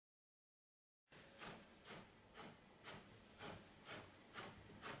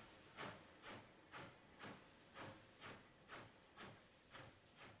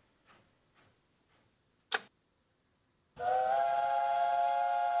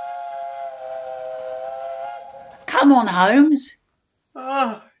Come on, Holmes.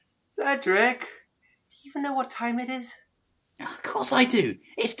 Oh, Cedric. Do you even know what time it is? Of course I do.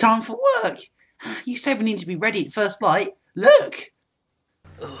 It's time for work. You said we need to be ready at first light. Look.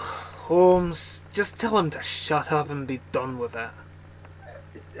 Holmes, just tell him to shut up and be done with it.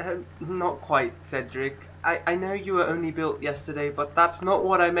 Not quite, Cedric. I know you were only built yesterday, but that's not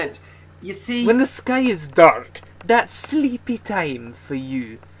what I meant. You see... When the sky is dark, that's sleepy time for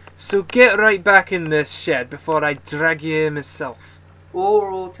you. So get right back in this shed before I drag you in myself.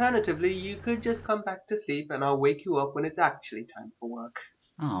 Or alternatively, you could just come back to sleep and I'll wake you up when it's actually time for work.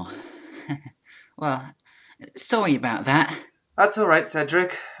 Oh, well, sorry about that. That's alright,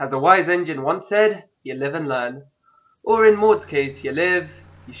 Cedric. As a wise engine once said, you live and learn. Or in Maude's case, you live,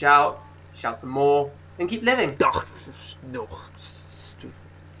 you shout some more, and keep living. Ugh, no.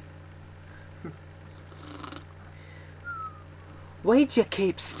 Why'd you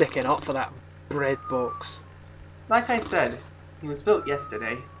keep sticking up for that Breadbox? Like I said, he was built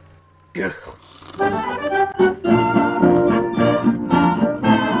yesterday.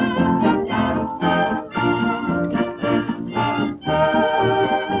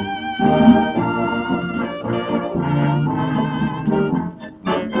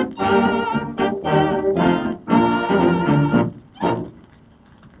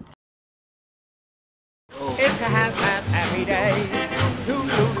 It's a hap-hap-happy day.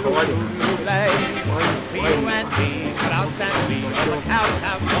 Toodle-oo-lay. You and me, clouds and we, all the cows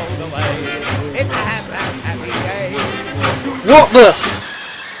have rolled away. It's a hap-hap-happy day. What the?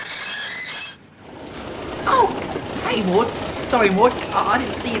 Oh, hey, Maude. Sorry, Maude. I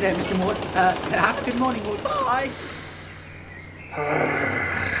didn't see you there, Mr. Maude. Have a good morning, Maude. Bye.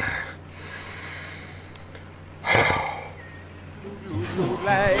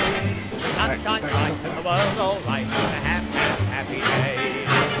 Sunshine bright and the world all right. It's a hap-hap-happy day.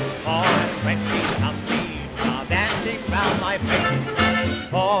 420 sunbeams are dancing round my face.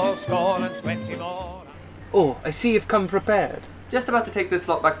 420 more. Oh, I see you've come prepared. Just about to take this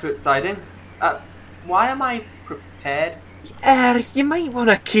lot back to its siding. Why am I prepared? You might want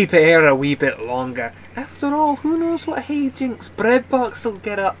to keep it here a wee bit longer. After all, who knows what Hijinks Breadbox will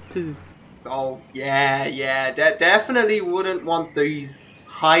get up to. Oh, yeah, definitely wouldn't want these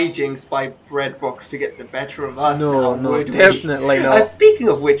hijinks by Breadbox to get the better of us. No, now, would we? definitely not. Speaking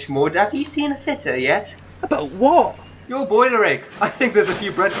of which, Maude, have you seen a fitter yet? About what? Your boiler egg. I think there's a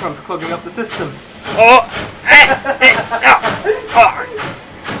few breadcrumbs clogging up the system. Oh!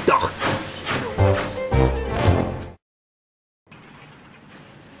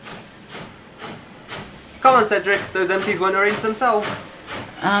 Come on, Cedric. Those empties won't arrange themselves.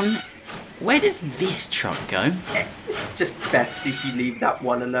 Where does this truck go? It's just best if you leave that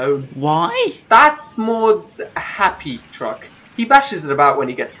one alone. Why? That's Maude's happy truck. He bashes it about when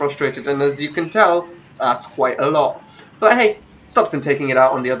he gets frustrated, and as you can tell, that's quite a lot. But hey, stops him taking it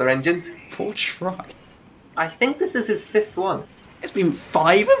out on the other engines. Poor truck. I think this is his 5th one. There's been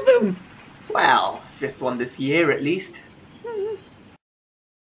 5 of them. Well, 5th one this year at least.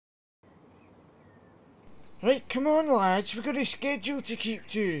 Right, come on lads, we've got a schedule to keep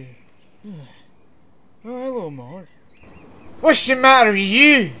to. Oh, hello, Maude. What's the matter with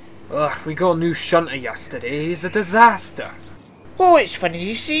you? Ugh, we got a new shunter yesterday. He's a disaster. Oh, it's funny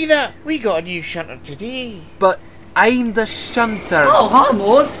you say that. We got a new shunter today. But I'm the shunter. Oh, hi,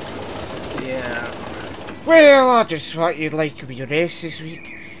 Maude. Yeah. Well, I just thought you'd like a wee rest this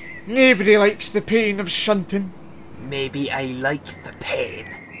week. Nobody likes the pain of shunting. Maybe I like the pain.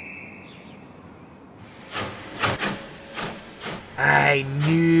 I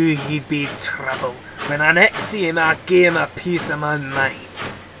knew he'd be trouble. When I next see him, I gave him a piece of my mind.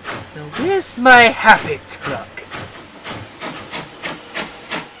 Now where's my happy truck?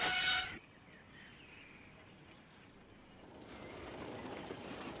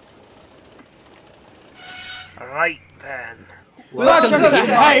 Right then. Welcome to the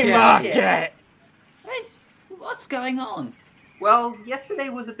Haymarket! What's going on? Well, yesterday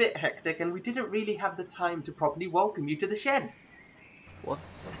was a bit hectic and we didn't really have the time to properly welcome you to the shed. What?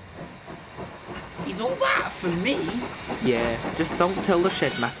 Is all that for me? Yeah, just don't tell the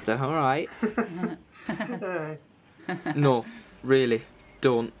shedmaster, alright? No, really,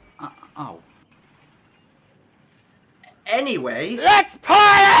 don't. Oh. Anyway... Let's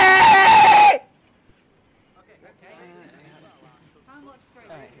party!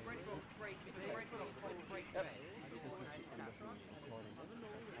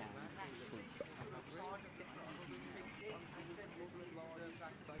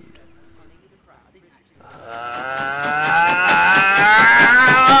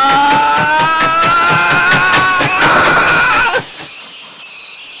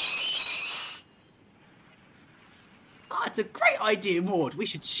 That's a great idea, Maude. We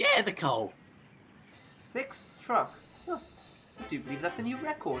should share the coal. 6th truck. Huh. I do believe that's a new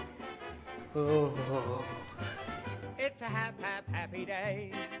record. Oh. It's a hap-hap-happy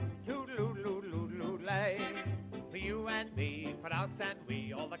day. Toodaloo-loo-loo-loo-lay. For you and me, for us and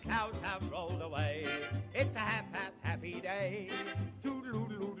we, all the clouds have rolled away. It's a hap-hap-happy day.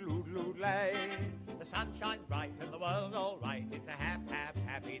 Toodaloo-loo-loo-loo-lay. The sun shines bright and the world's all right. It's a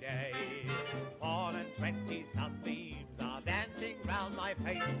hap-hap-happy day. 420 sunbeams are dancing round my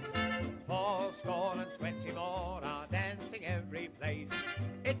face. 420 more are dancing every place.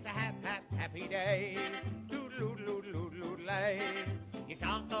 It's a hap-hap-happy day. Toodaloo-loo-loo-loo-lay. You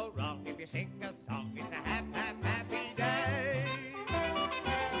can't go wrong if you sing a song. It's